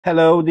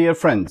Hello dear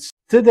friends,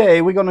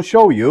 today we're going to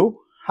show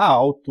you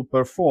how to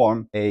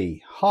perform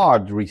a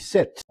hard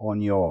reset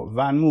on your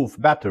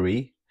Vanmoof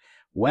battery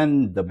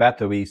when the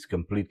battery is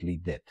completely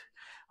dead.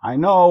 I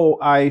know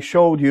I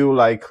showed you,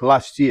 like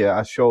last year,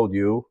 I showed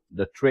you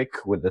the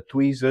trick with the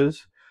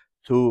tweezers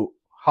to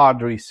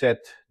hard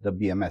reset the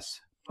BMS.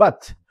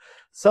 But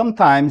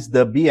sometimes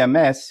the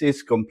BMS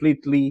is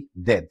completely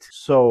dead.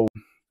 So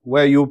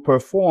where you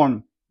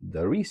perform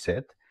the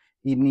reset,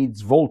 it needs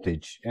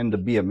voltage and the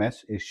BMS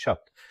is shut.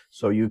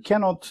 So you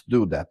cannot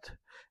do that.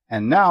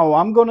 And now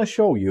I'm going to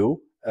show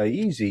you an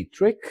easy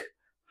trick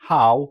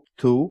how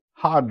to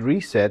hard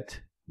reset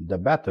the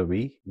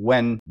battery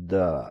when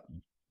the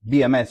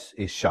BMS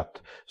is shut.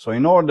 So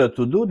in order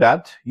to do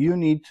that, you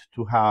need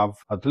to have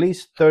at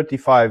least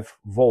 35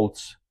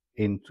 volts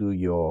into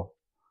your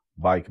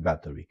bike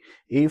battery.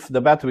 If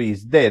the battery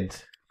is dead,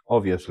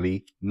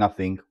 obviously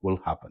nothing will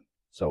happen.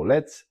 So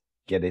let's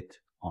get it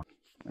on.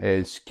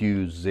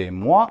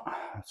 Excusez-moi,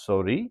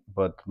 sorry,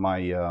 but my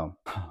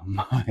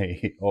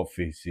my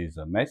office is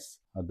a mess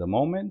at the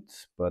moment,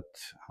 but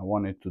I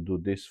wanted to do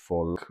this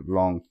for a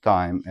long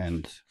time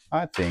and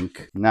I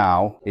think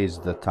now is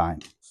the time.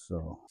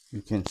 So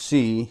you can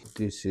see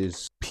this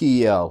is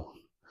PL.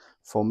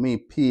 For me,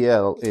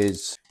 PL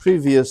is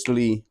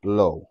previously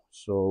low.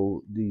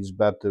 So this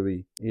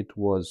battery, it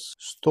was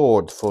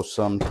stored for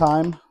some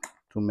time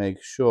to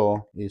make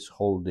sure it's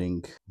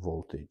holding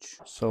voltage.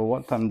 So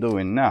what I'm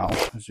doing now,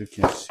 as you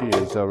can see,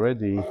 is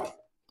already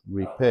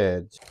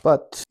repaired,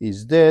 but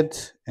it's dead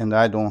and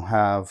I don't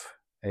have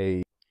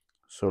a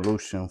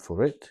solution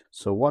for it.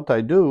 So what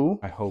I do,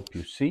 I hope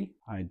you see,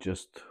 I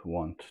just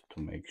want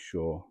to make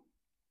sure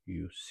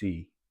you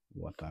see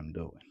what I'm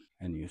doing.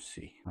 And you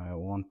see, I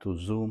want to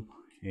zoom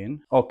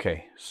in.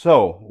 Okay,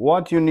 so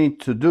what you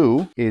need to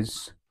do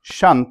is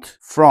shunt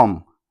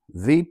from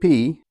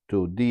VP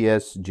to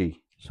DSG.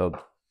 So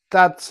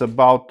that's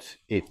about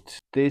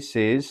it. This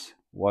is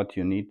what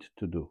you need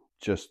to do.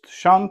 Just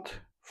shunt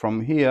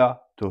from here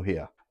to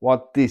here.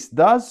 What this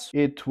does,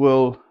 it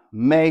will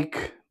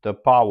make the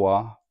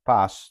power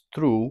pass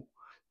through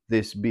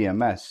this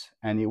BMS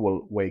and it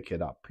will wake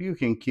it up. You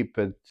can keep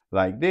it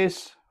like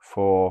this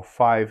for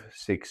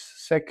 5-6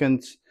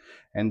 seconds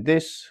and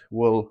this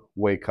will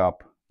wake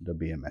up the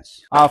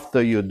BMS.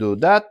 After you do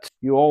that,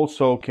 you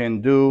also can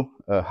do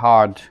a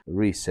hard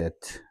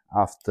reset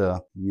after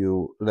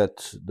you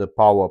let the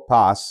power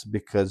pass,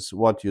 because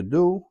what you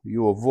do,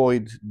 you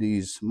avoid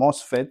these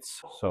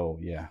MOSFETs. So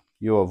yeah,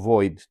 you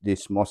avoid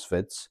these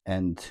MOSFETs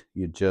and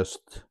you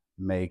just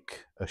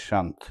make a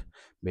shunt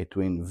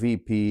between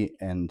VP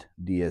and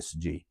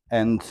DSG.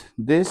 And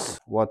this,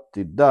 what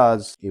it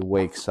does, it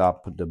wakes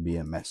up the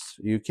BMS.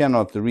 You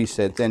cannot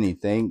reset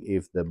anything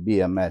if the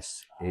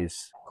BMS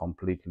is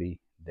completely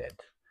dead.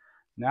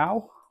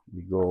 Now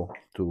we go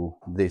to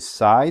this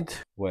side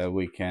where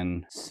we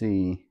can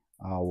see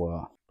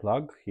our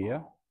plug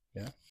here.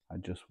 Yeah, I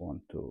just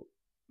want to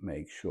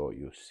make sure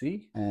you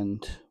see.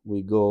 And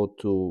we go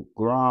to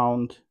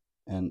ground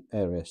and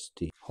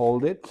RST.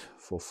 Hold it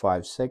for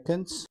 5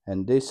 seconds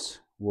and this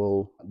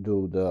will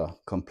do the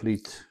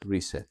complete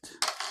reset.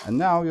 And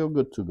now you're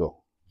good to go.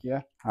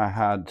 Yeah, I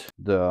had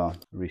the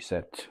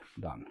reset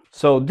done.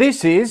 So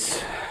this is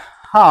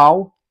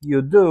how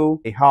you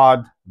do a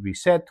hard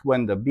reset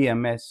when the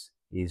BMS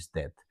is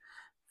dead.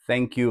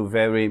 Thank you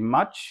very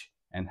much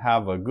and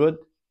have a good